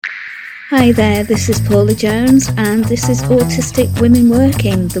Hi there, this is Paula Jones and this is Autistic Women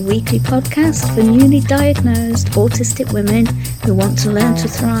Working, the weekly podcast for newly diagnosed autistic women who want to learn to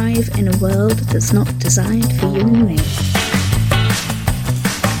thrive in a world that's not designed for you and me.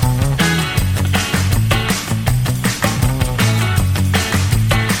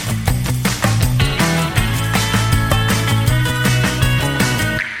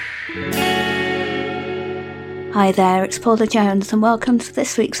 Hi there, it's Paula Jones and welcome to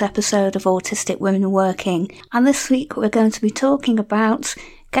this week's episode of Autistic Women Working. And this week we're going to be talking about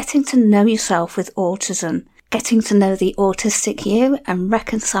getting to know yourself with autism, getting to know the autistic you and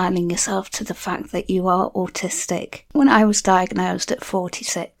reconciling yourself to the fact that you are autistic. When I was diagnosed at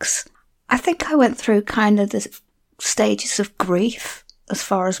 46, I think I went through kind of the stages of grief as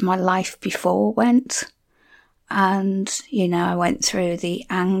far as my life before went. And, I went through the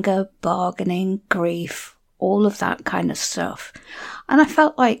anger, bargaining, grief, all of that kind of stuff. And I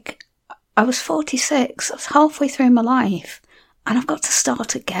felt like I was 46, I was halfway through my life, and I've got to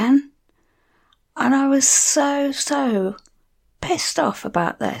start again. And I was so pissed off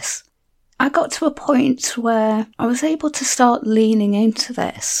about this. I got to a point where I was able to start leaning into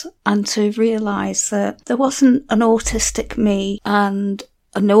this and to realise that there wasn't an autistic me and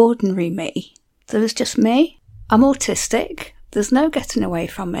an ordinary me. There was just me. I'm autistic. There's no getting away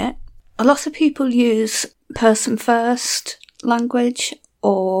from it. A lot of people use person first language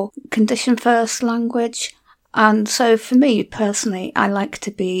or condition first language. And so for me personally, I like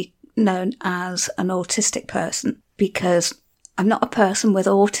to be known as an autistic person because I'm not a person with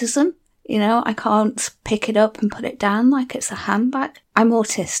autism. I can't pick it up and put it down like it's a handbag. I'm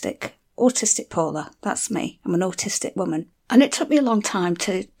autistic. Autistic Paula. That's me. I'm an autistic woman. And it took me a long time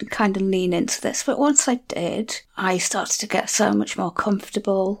to kind of lean into this. But once I did, I started to get so much more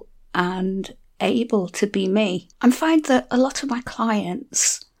comfortable and able to be me. I find that a lot of my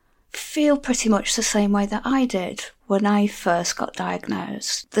clients feel pretty much the same way that I did when I first got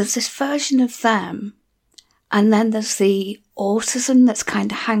diagnosed. There's this version of them, and then there's the autism that's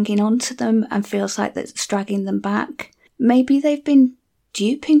kind of hanging on to them and feels like that's dragging them back. Maybe they've been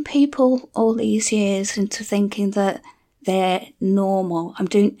duping people all these years into thinking that they're normal. I'm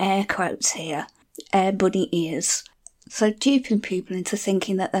doing air quotes here, air bunny ears. So duping people into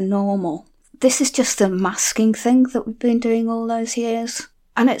thinking that they're normal. This is just a masking thing that we've been doing all those years.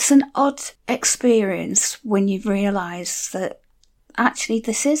 And it's an odd experience when you realise that actually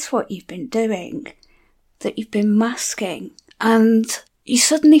this is what you've been doing, that you've been masking. And you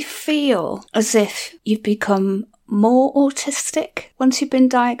suddenly feel as if you've become more autistic once you've been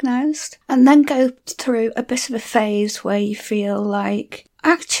diagnosed, and then go through a bit of a phase where you feel like,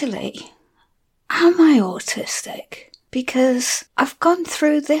 actually, am I autistic? Because I've gone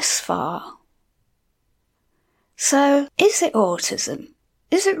through this far. So, is it autism?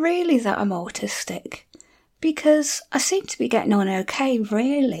 Is it really that I'm autistic? Because I seem to be getting on okay,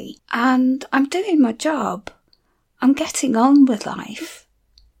 really. And I'm doing my job. I'm getting on with life.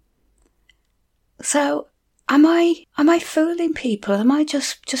 So, am I fooling people? Am I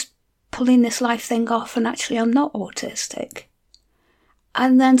just pulling this life thing off and actually I'm not autistic?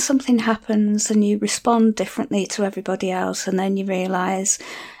 And then something happens and you respond differently to everybody else, and then you realise,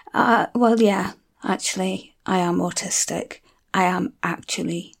 actually, I am autistic. I am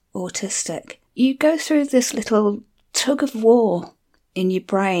actually autistic. You go through this little tug of war in your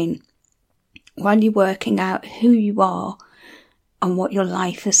brain while you're working out who you are and what your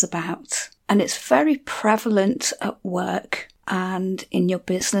life is about. And it's very prevalent at work and in your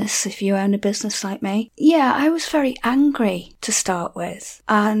business, if you own a business like me. Yeah, I was very angry to start with.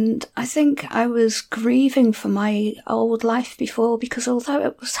 And I think I was grieving for my old life before, because although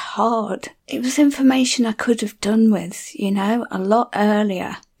it was hard, it was information I could have done with, a lot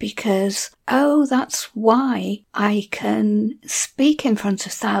earlier. Because, that's why I can speak in front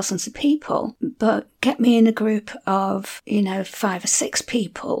of thousands of people, but get me in a group of, 5 or 6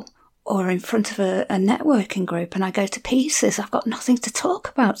 people, or in front of a networking group, and I go to pieces. I've got nothing to talk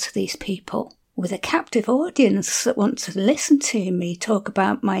about to these people. With a captive audience that want to listen to me talk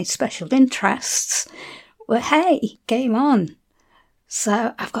about my special interests, well, hey, game on.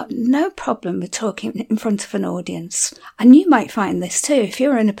 So I've got no problem with talking in front of an audience. And you might find this too, if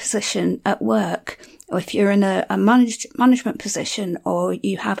you're in a position at work, or if you're in a management position, or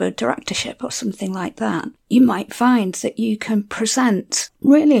you have a directorship or something like that, you might find that you can present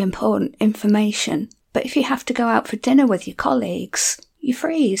really important information. But if you have to go out for dinner with your colleagues, you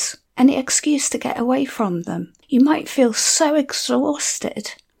freeze. Any excuse to get away from them. You might feel so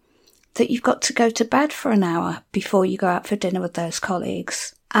exhausted that you've got to go to bed for an hour before you go out for dinner with those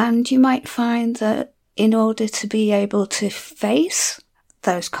colleagues. And you might find that in order to be able to face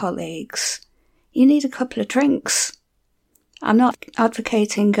those colleagues, you need a couple of drinks. I'm not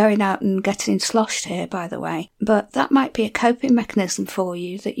advocating going out and getting sloshed here, by the way, but that might be a coping mechanism for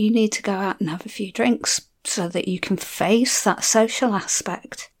you, that you need to go out and have a few drinks so that you can face that social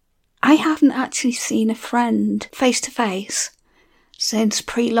aspect. I haven't actually seen a friend face to face since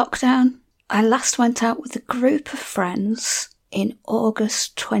pre-lockdown. I last went out with a group of friends in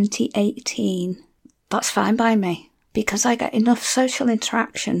August 2018. That's fine by me, because I get enough social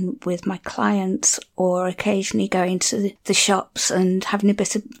interaction with my clients, or occasionally going to the shops and having a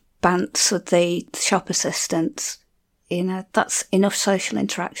bit of bants with the shop assistants. That's enough social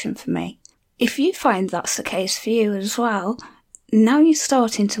interaction for me. If you find that's the case for you as well, now you're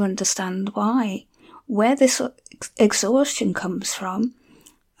starting to understand why, where this exhaustion comes from,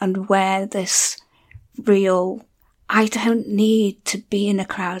 and where this real, I don't need to be in a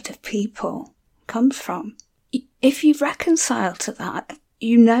crowd of people comes from. If you reconcile to that,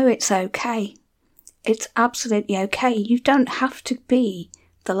 you know it's okay. It's absolutely okay. You don't have to be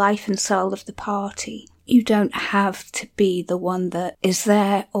the life and soul of the party. You don't have to be the one that is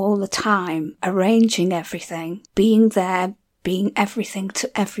there all the time, arranging everything, being there, being everything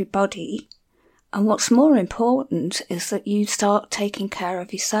to everybody. And what's more important is that you start taking care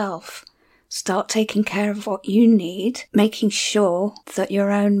of yourself. Start taking care of what you need, making sure that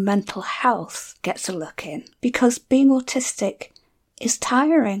your own mental health gets a look in. Because being autistic is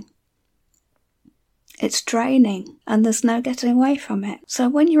tiring. It's draining, and there's no getting away from it. So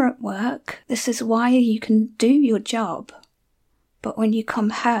when you're at work, this is why you can do your job. But when you come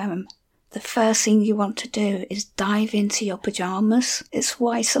home, the first thing you want to do is dive into your pyjamas. It's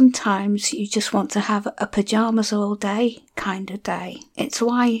why sometimes you just want to have a pyjamas all day kind of day. It's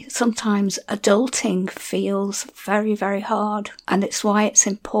why sometimes adulting feels very, very hard. And it's why it's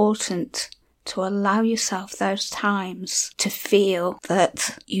important to allow yourself those times to feel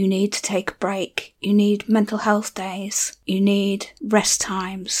that you need to take a break. You need mental health days. You need rest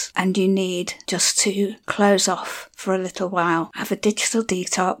times. And you need just to close off for a little while. Have a digital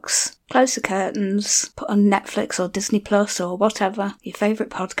detox. Close the curtains. Put on Netflix or Disney Plus or whatever, your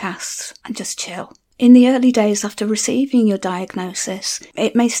favourite podcasts, and just chill. In the early days after receiving your diagnosis,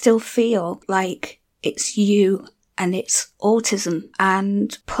 it may still feel like it's you and it's autism,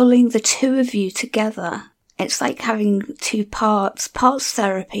 and pulling the two of you together, it's like having two parts. Parts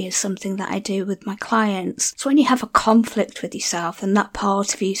therapy is something that I do with my clients. So when you have a conflict with yourself and that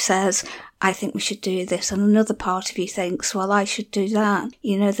part of you says, I think we should do this, and another part of you thinks, well, I should do that.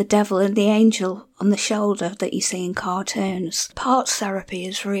 You know, the devil and the angel on the shoulder that you see in cartoons. Parts therapy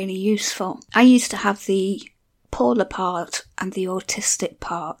is really useful. I used to have the polar part and the autistic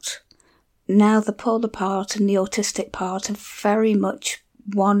part. Now the polar part and the autistic part are very much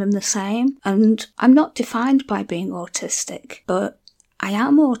one and the same. And I'm not defined by being autistic, but I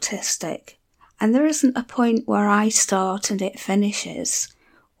am autistic. And there isn't a point where I start and it finishes,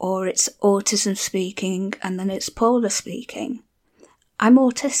 or it's autism speaking and then it's polar speaking. I'm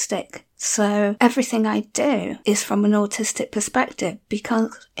autistic, so everything I do is from an autistic perspective,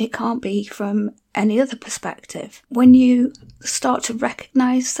 because it can't be from any other perspective. When you start to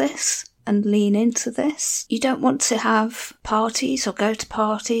recognise this and lean into this, you don't want to have parties or go to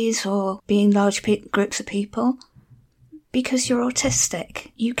parties or be in large groups of people because you're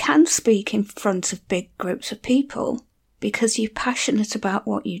autistic. You can speak in front of big groups of people because you're passionate about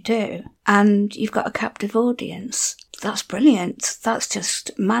what you do and you've got a captive audience. That's brilliant. That's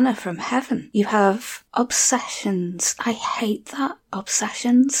just manna from heaven. You have obsessions. I hate that,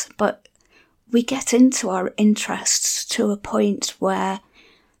 obsessions, but we get into our interests to a point where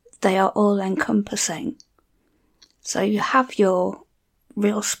they are all-encompassing. So you have your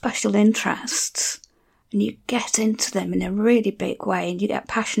real special interests and you get into them in a really big way and you get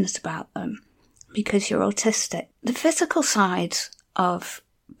passionate about them because you're autistic. The physical side of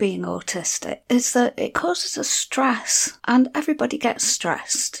being autistic is that it causes us stress, and everybody gets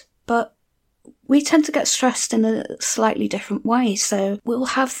stressed, but we tend to get stressed in a slightly different way. So we'll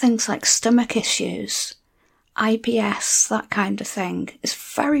have things like stomach issues, IBS, that kind of thing is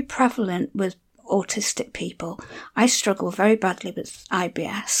very prevalent with autistic people. I struggle very badly with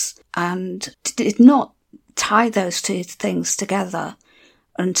IBS and did not tie those two things together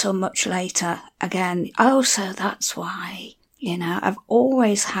until much later. Again, also that's why, I've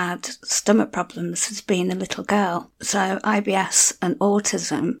always had stomach problems since being a little girl. So IBS and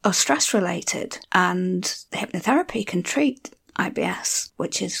autism are stress related, and hypnotherapy can treat IBS,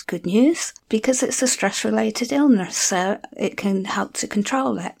 which is good news because it's a stress-related illness, so it can help to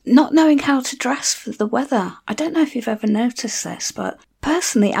control it. Not knowing how to dress for the weather. I don't know if you've ever noticed this, but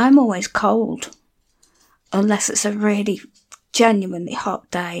personally, I'm always cold unless it's a really genuinely hot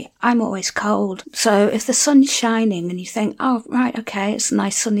day, I'm always cold. So if the sun's shining and you think, oh, right, okay, it's a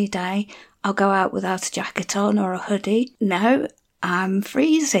nice sunny day, I'll go out without a jacket on or a hoodie. No, I'm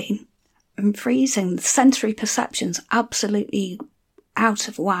freezing. I'm freezing. The sensory perception's absolutely out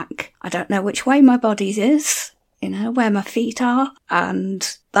of whack. I don't know which way my body is, where my feet are,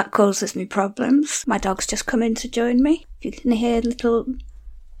 and that causes me problems. My dog's just come in to join me. You can hear little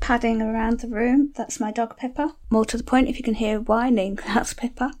padding around the room. That's my dog Pippa. More to the point, if you can hear whining, that's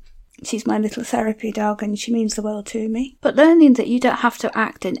Pippa. She's my little therapy dog and she means the world to me. But learning that you don't have to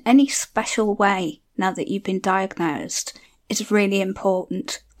act in any special way now that you've been diagnosed is really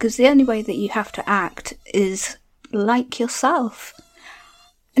important, because the only way that you have to act is like yourself.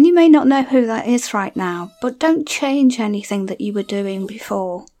 And you may not know who that is right now, but don't change anything that you were doing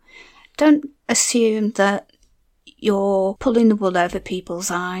before. Don't assume that you're pulling the wool over people's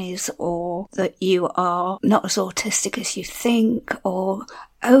eyes, or that you are not as autistic as you think, or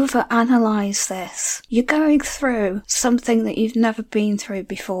overanalyze this. You're going through something that you've never been through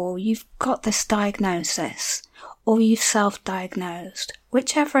before. You've got this diagnosis, or you've self-diagnosed.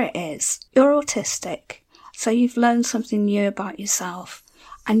 Whichever it is, you're autistic. So you've learned something new about yourself,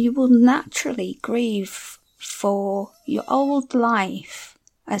 and you will naturally grieve for your old life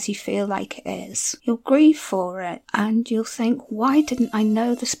as you feel like it is. You'll grieve for it, and you'll think, why didn't I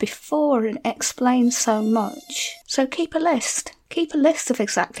know this before? And it explains so much. So keep a list. Keep a list of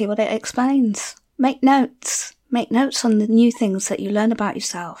exactly what it explains. Make notes. Make notes on the new things that you learn about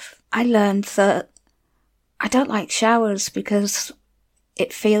yourself. I learned that I don't like showers because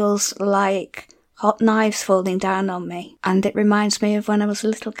it feels like hot knives falling down on me. And it reminds me of when I was a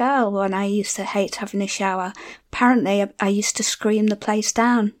little girl, when I used to hate having a shower. Apparently, I used to scream the place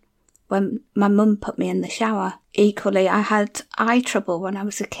down when my mum put me in the shower. Equally, I had eye trouble when I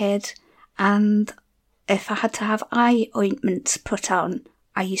was a kid, and if I had to have eye ointments put on,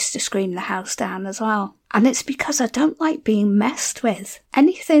 I used to scream the house down as well. And it's because I don't like being messed with.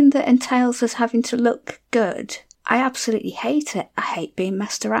 Anything that entails us having to look good, I absolutely hate it. I hate being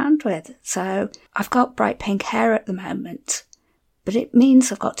messed around with. So I've got bright pink hair at the moment, but it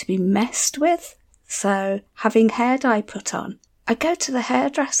means I've got to be messed with. So having hair dye put on, I go to the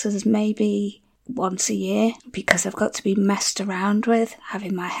hairdressers maybe once a year because I've got to be messed around with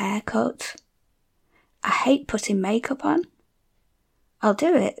having my hair cut. I hate putting makeup on. I'll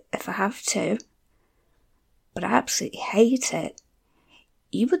do it if I have to, but I absolutely hate it.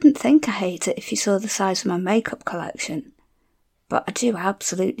 You wouldn't think I hate it if you saw the size of my makeup collection, but I do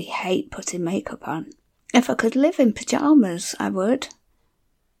absolutely hate putting makeup on. If I could live in pyjamas, I would.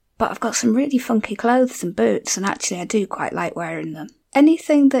 But I've got some really funky clothes and boots, and actually I do quite like wearing them.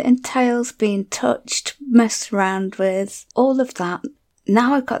 Anything that entails being touched, messed around with, all of that.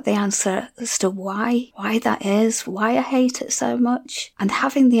 Now I've got the answer as to why that is, why I hate it so much. And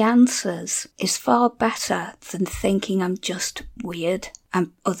having the answers is far better than thinking I'm just weird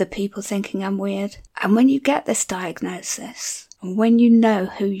and other people thinking I'm weird. And when you get this diagnosis, and when you know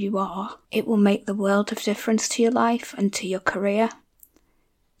who you are, it will make the world of difference to your life and to your career,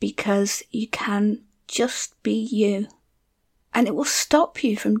 because you can just be you. And it will stop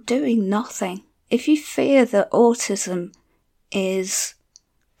you from doing nothing. If you fear that autism is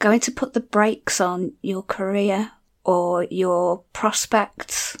going to put the brakes on your career or your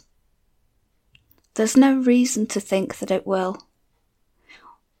prospects, there's no reason to think that it will.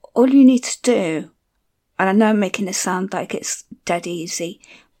 All you need to do, and I know I'm making it sound like it's dead easy,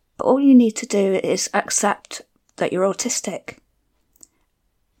 but all you need to do is accept that you're autistic.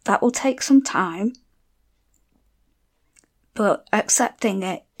 That will take some time, but accepting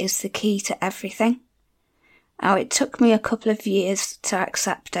it is the key to everything. Now, it took me a couple of years to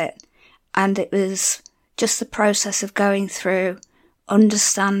accept it, and it was just the process of going through,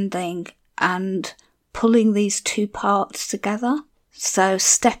 understanding and pulling these two parts together. So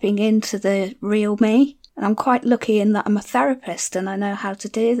stepping into the real me, and I'm quite lucky in that I'm a therapist and I know how to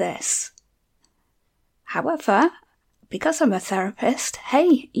do this. However, because I'm a therapist,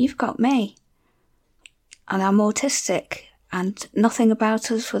 hey, you've got me. And I'm autistic, and nothing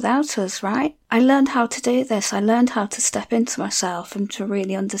about us without us, right? I learned how to do this. I learned how to step into myself and to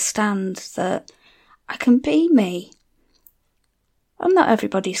really understand that I can be me. And not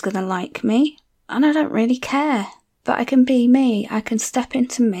everybody's going to like me, and I don't really care. But I can be me. I can step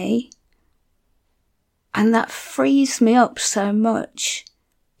into me. And that frees me up so much,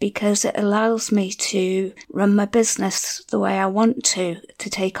 because it allows me to run my business the way I want to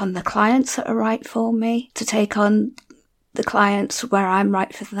take on the clients that are right for me, to take on the clients where I'm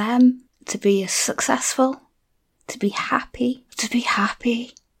right for them, to be successful, to be happy. To be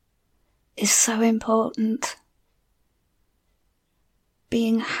happy is so important.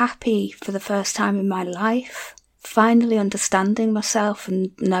 being happy for the first time in my life, finally understanding myself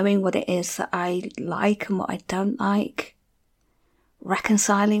and knowing what it is that I like and what I don't like,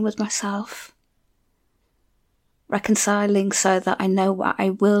 reconciling with myself, reconciling so that I know what I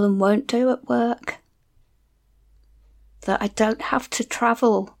will and won't do at work, that I don't have to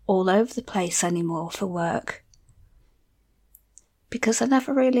travel all over the place anymore for work, because I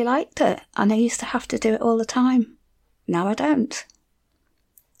never really liked it and I used to have to do it all the time. Now I don't,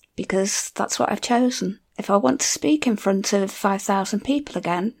 because that's what I've chosen. If I want to speak in front of 5,000 people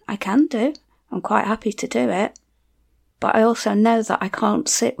again, I can do. I'm quite happy to do it. But I also know that I can't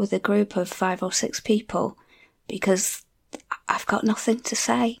sit with a group of 5 or 6 people because I've got nothing to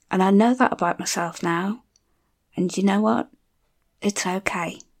say. And I know that about myself now. And you know what? It's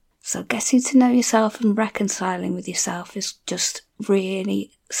okay. So getting to know yourself and reconciling with yourself is just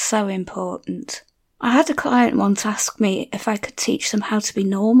really so important. I had a client once ask me if I could teach them how to be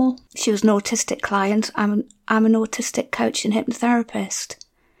normal. She was an autistic client. I'm an autistic coach and hypnotherapist.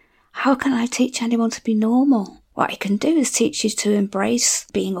 How can I teach anyone to be normal? What I can do is teach you to embrace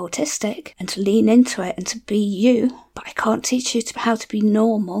being autistic and to lean into it and to be you. But I can't teach you how to be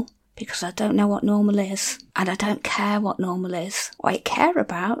normal because I don't know what normal is. And I don't care what normal is. What I care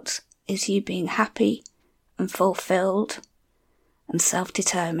about is you being happy and fulfilled and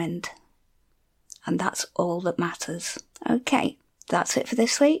self-determined. And that's all that matters. Okay, that's it for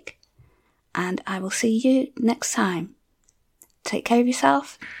this week. And I will see you next time. Take care of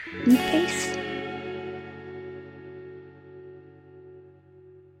yourself and peace.